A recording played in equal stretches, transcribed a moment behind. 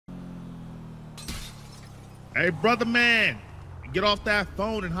Hey, brother man, get off that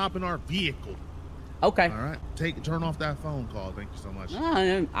phone and hop in our vehicle. Okay. All right, turn off that phone call. Thank you so much.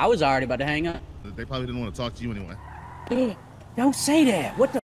 I was already about to hang up. They probably didn't want to talk to you anyway. Don't say that.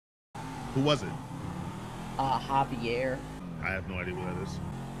 What the? Who was it? Javier. I have no idea who that is.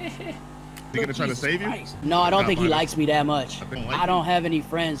 He gonna try to save you? No, I don't think he likes me that much. I don't have any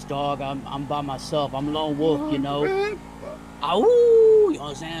friends, dog. I'm by myself. I'm lone wolf, you know. Man. Ooh, you know what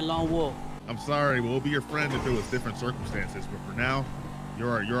I'm saying? Lone wolf. I'm sorry, we'll be your friend if it was different circumstances, but for now,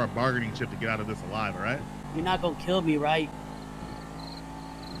 you're our bargaining chip to get out of this alive, all right? You're not gonna kill me, right?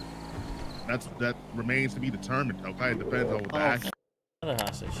 That remains to be determined, okay? It depends on the action. Another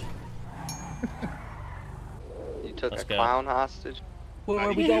hostage. You took a clown hostage? Where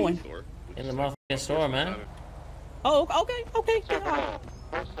are we going? In the motherfucking store, man. Oh, okay.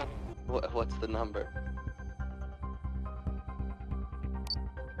 What's the number?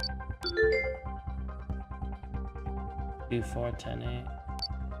 2410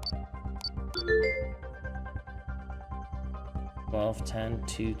 1210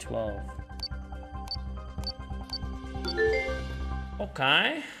 212.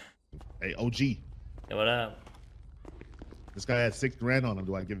 Okay. Hey, OG. Hey, what up? This guy had $6 grand on him.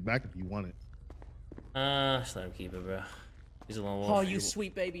 Do I give it back if you want it? Just let him keep it, bro. He's a lone wolf. Oh, you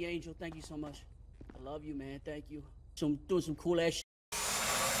sweet baby angel. Thank you so much. I love you, man. Thank you. Doing some cool ass shit.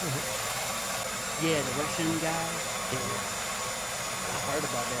 Yeah, the Russian guy. I heard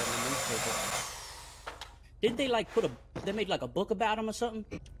about that in the newspaper. Didn't they like they made like a book about him or something?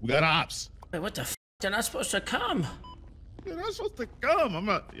 We got ops. Wait, what the f? They're not supposed to come. They're not supposed to come. I'm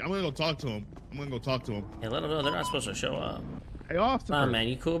gonna go talk to him. Yeah, let them know they're not supposed to show up. Hey, officer. Nah, man,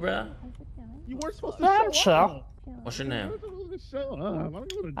 you cool, bro? You weren't supposed to show up. What's your name?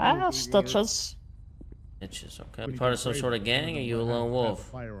 Stitches. Stitches, okay. Part of some sort of gang, or you a lone wolf?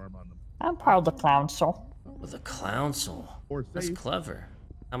 Firearm on them. I'm part of the council. With a clouncil. That's clever.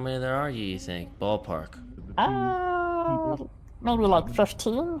 How many there are you think? Ballpark. Maybe like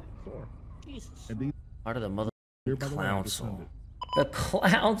 15. Jesus. Part of the mother clouncil. The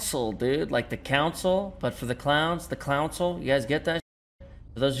clouncil, dude. Like the council, but for the clowns, the clouncil. You guys get that?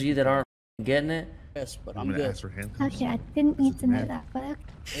 For those of you that aren't getting it. Yes, but I'm I'm gonna good. ask for handcuffs. Okay, I didn't need to know that, but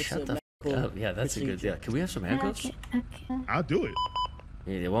Shut the f up. Yeah, that's a good deal. Can we have some handcuffs? okay. I'll do it.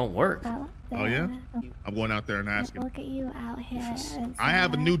 Yeah, it won't work. Oh yeah? I'm going out there and asking. Look at you out here. I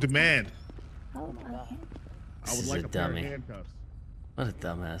have a new demand. Oh, okay. I would This like is a a pair of dummy. handcuffs. What a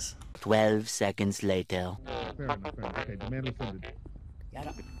dumbass. 12 seconds later. Fair enough. Okay, demand rescinded.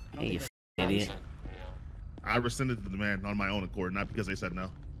 Hey, you idiot. I rescinded the demand on my own accord, not because they said no.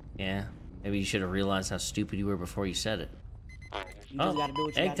 Yeah. Maybe you should have realized how stupid you were before you said it. You just gotta do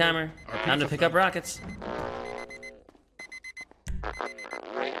what you egg gotta timer. Time to pick up rockets.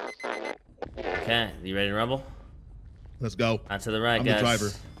 Okay, you ready to rumble? Let's go. Out to the right, I'm guys. the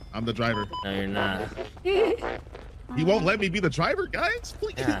driver. I'm the driver. No, you're not. He won't let me be the driver, guys?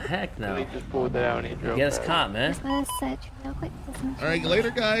 Please. Yeah, heck no. He just pulled it out and he drove. Get us caught, man. Just want to search real quick for some. All right,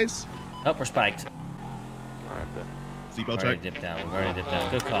 later, guys. Oh, we're spiked. Seatbelt We've already check. dipped out. We've already dipped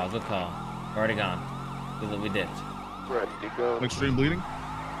out. Good call, good call. We're already gone. We dipped. Ready to go. Extreme bleeding.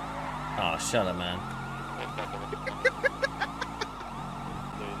 Oh, shut up, man.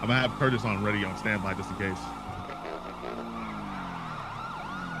 I'm gonna have Curtis on ready on standby just in case.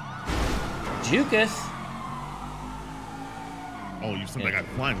 Jukas. Oh, you sent that guy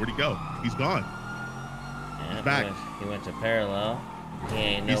flying. Where'd he go? He's gone. Yeah, He's back. He went to parallel. He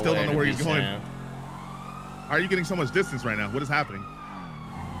ain't He still don't know where to he's be going. found. How are you getting so much distance right now? What is happening?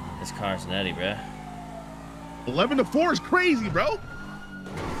 This car's nutty, bruh. 11 to 4 is crazy, bro.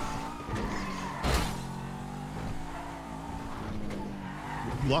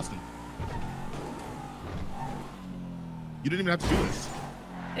 You lost him. You didn't even have to do this.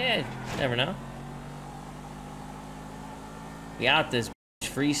 Yeah, you never know. We out this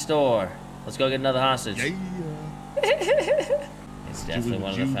free store. Let's go get another hostage. Yeah. It's definitely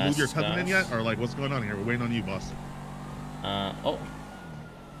one of Did the you move fastest your cousin in cars. yet? Or like, what's going on here? We're waiting on you, boss. Oh.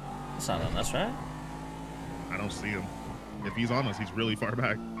 That's not on us, right? I don't see him. If he's on us, he's really far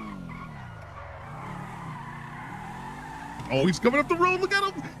back. Oh, he's coming up the road. Look at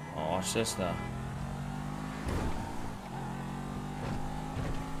him. Oh, watch this, though.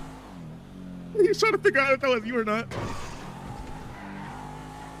 He's trying to figure out if that was you or not.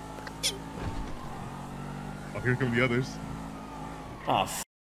 Oh, here come the others. Oh,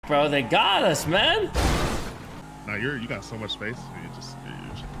 bro, they got us, man. Now you got so much space.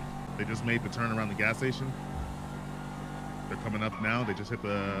 They just made the turn around the gas station. They're coming up now. They just hit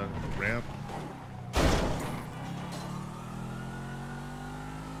the ramp.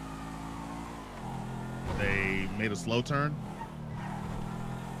 They made a slow turn.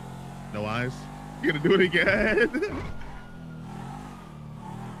 No eyes. You're gonna do it again.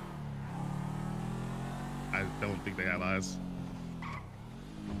 I don't think they have eyes.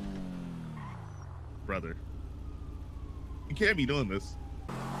 Brother. You can't be doing this.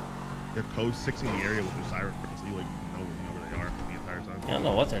 They're coasting the area with their siren, so you like know where they are the entire time. I don't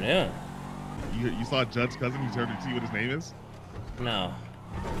know what they're doing. You saw Judd's cousin? You turned to see what his name is? No.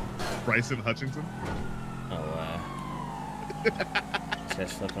 Bryson Hutchinson? No way. This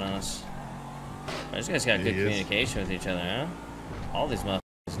guy's flipping on us. These guys got good communication with each other, huh? All these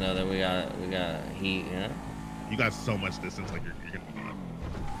motherfuckers know that we got heat, you know? You got so much distance, like you're gonna be gone.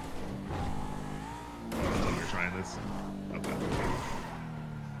 Oh, you're trying this. Okay.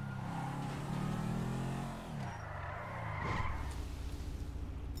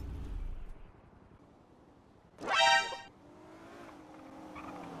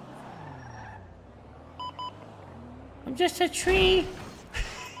 I'm just a tree.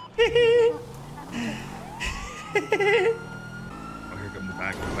 Oh, here come the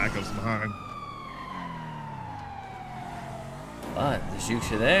backup's behind. But the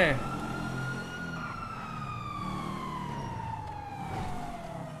jukes are there.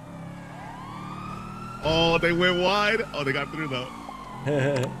 Oh, they went wide. Oh, they got through though.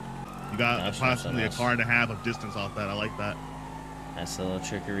 You got approximately a car and a half of distance off that. I like that. That's a little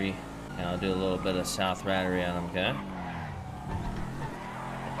trickery. And I'll do a little bit of South Rattery on them, okay?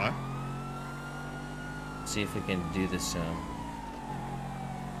 Okay. See if we can do this to him.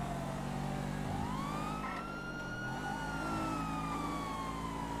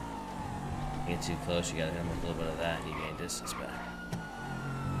 Get too close, you gotta hit him with a little bit of that, and you gain distance back.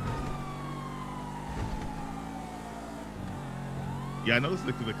 Yeah, I noticed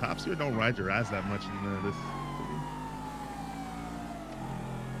the cops here don't ride your ass that much in this.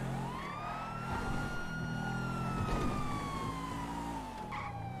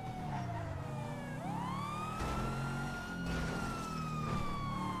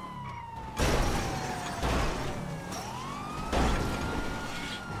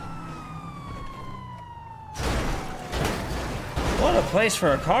 What a place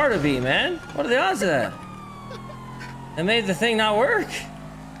for a car to be, man. What are the odds of that? It made the thing not work.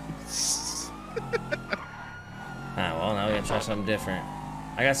 Well, now we gotta try something different.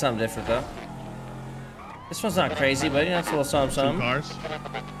 I got something different, though. This one's not crazy, but you know, it's a little something, something. Two cars.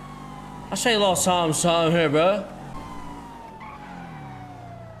 I'll show you a little something, something here, bro.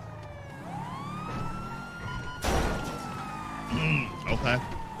 Okay.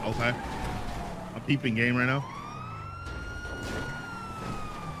 Okay. I'm peeping game right now.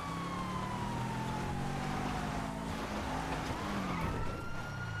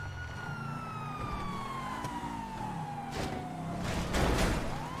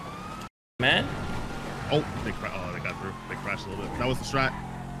 Man? Oh, they got through. They crashed a little bit. That was the strat.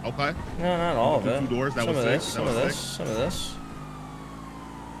 Okay. No, not all of it. Two doors. That some was of sick. this, some of this, some of this.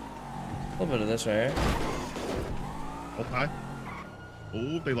 A little bit of this right here. Okay.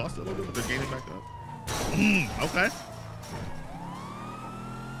 Oh, they lost it a little bit, but they're gaining back up. Okay.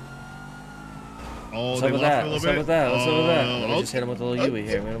 Oh, What's they up with lost that? it a little What's bit. up with that? What's up with that? Let me Okay. just hit him with a little Yui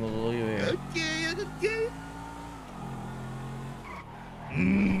here. Hit him with a little Yui here. Okay.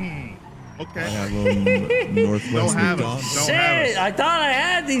 Okay. I have them northwest Don't have of it. Dawn. Shit! I thought I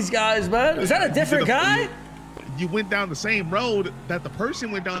had these guys, man. Is that a different guy? You went down the same road that the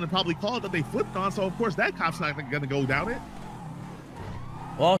person went down and probably called that they flipped on, so of course that cop's not gonna go down it.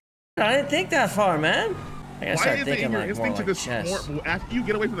 Well, I didn't think that far, man. I gotta Why start is it thinking in your like more instinct to like just chess. after you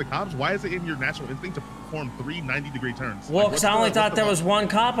get away from the cops? Why is it in your natural instinct to perform 3 90-degree turns? Well, Like, because I only thought there was one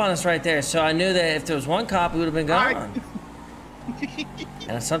cop on us right there, so I knew that if there was one cop, we would have been gone.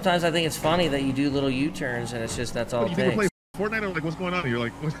 And sometimes I think it's funny that you do little U-turns, and it's just that's all You it think we're takes. playing Fortnite or like what's going on? And you're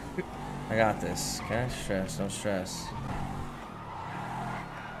like, what? I got this. Okay, stress, don't stress.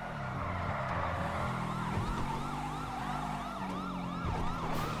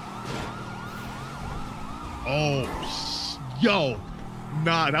 Oh, yo,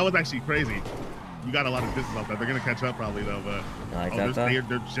 nah, that was actually crazy. You got a lot of distance off that. They're gonna catch up probably though, but I like that, though.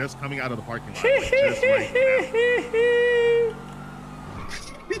 they're just coming out of the parking lot. Like, just right now.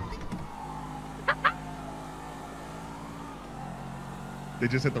 They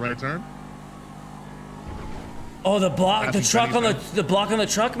just hit the right turn. Oh, the block, That's the truck on insane. the block on the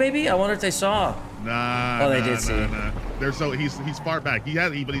truck, maybe? I wonder if they saw. Nah. Oh, they nah, did nah, see. Nah. They're so he's far back. But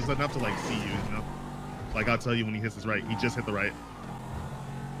he's enough to like see you, you know. Like I'll tell you when he hits his right. He just hit the right.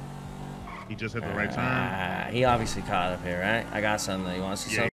 He just hit the right turn. He obviously caught up here, right? I got something. You want to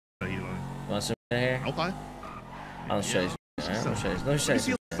see something? He, You want to see here? okay. I'll show you. All right, let me show you. Let me show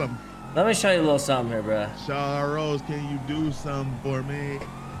you. Something. Let me show you a little something here, bro. Charles, can you do something for me?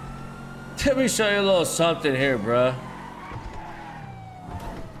 Let me show you a little something here, bro.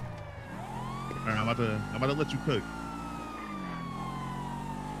 All right, I'm about to let you cook.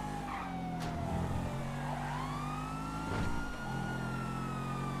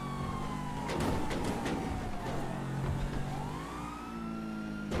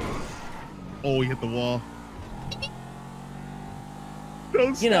 Oh, he hit the wall.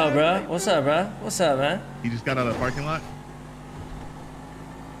 You know, bro. What's up, bro? What's up, man? He just got out of the parking lot.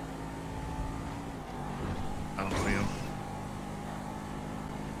 I don't see him.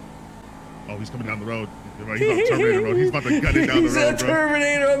 Oh, he's coming down the road. He's on Terminator mode. He's about to gun it down the road, bro. He's on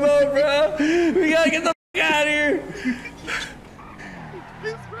Terminator mode, bro. We gotta get the f out of here.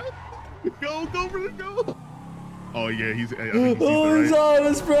 Go, go. Oh yeah, he's. I think he's he's on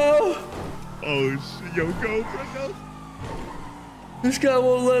us, bro. Oh shit, yo, go, bro, go. This guy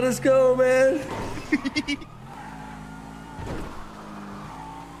won't let us go, man.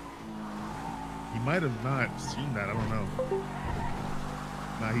 He might have not seen that. I don't know.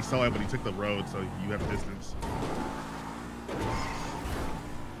 Nah, he saw it, but he took the road, so you have distance.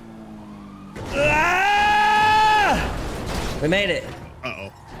 Ah! We made it.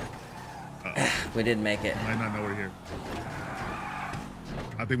 Uh-oh. We didn't make it. Might not know we're here.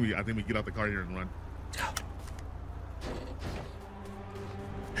 I think we get out the car here and run. Let's go.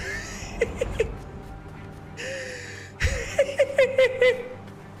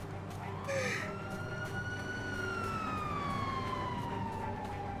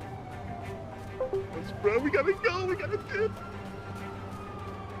 Bro, we gotta go. We gotta dip.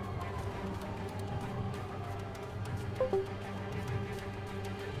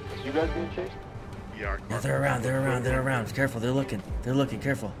 You guys being chased? Yeah, Yeah, they're around. Careful, they're looking,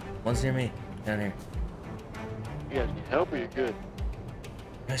 careful. One's near me, down here. You guys need help or you're good?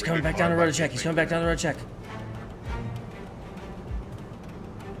 He's coming back down the road to check.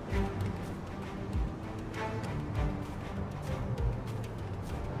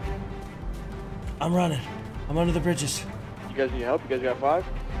 I'm running. I'm under the bridges. You guys need help? You guys got 5?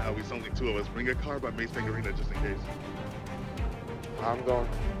 It's only 2 of us. Bring a car by Mace Bank Arena just in case. I'm going.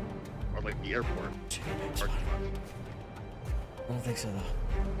 Or like the airport. I don't think so though.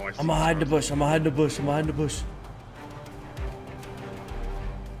 Oh, I see I'm gonna hide in the cars. bush. I'm gonna hide in the bush.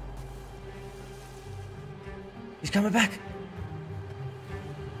 He's coming back.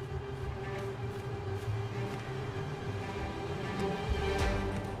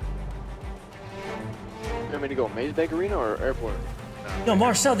 You want me to go Maze Bank Arena or airport? Yo,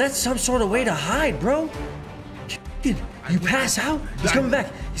 Marcel, that's some sort of way to hide, bro. You pass out? He's coming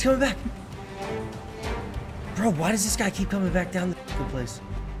back. Bro, why does this guy keep coming back down the place?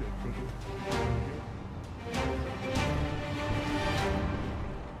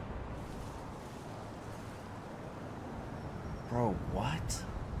 Bro, what?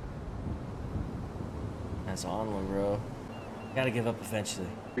 That's on one, bro. Gotta give up eventually.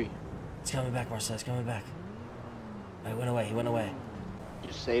 3. He's coming back, Marcel. He's coming back. Oh, he went away.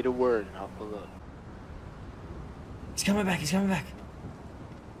 Just say the word and I'll pull up. He's coming back.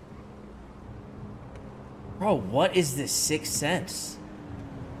 Bro, what is this Sixth Sense?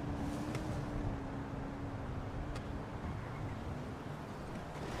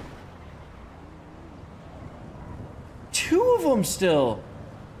 Two of them still.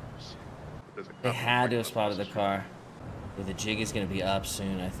 They had to have spotted the car. Yeah, the jig is gonna be up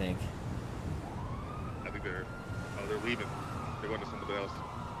soon, I think. I think they're leaving. They're going to somebody else.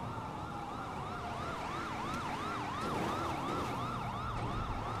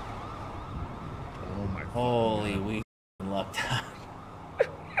 Oh my. Holy, we lucked out.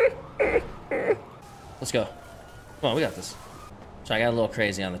 Let's go. Come on, we got this. So I got a little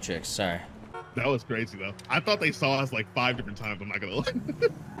crazy on the tricks. Sorry. That was crazy though. I thought they saw us like 5 different times. I'm not gonna lie.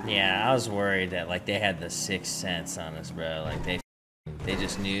 Yeah, I was worried that like they had the Sixth Sense on us, bro. Like they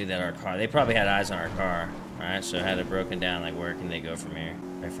just knew that our car. They probably had eyes on our car. All right, so had it broken down. Like, where can they go from here?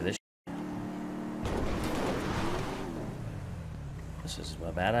 Right for this. This is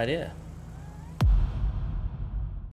a bad idea.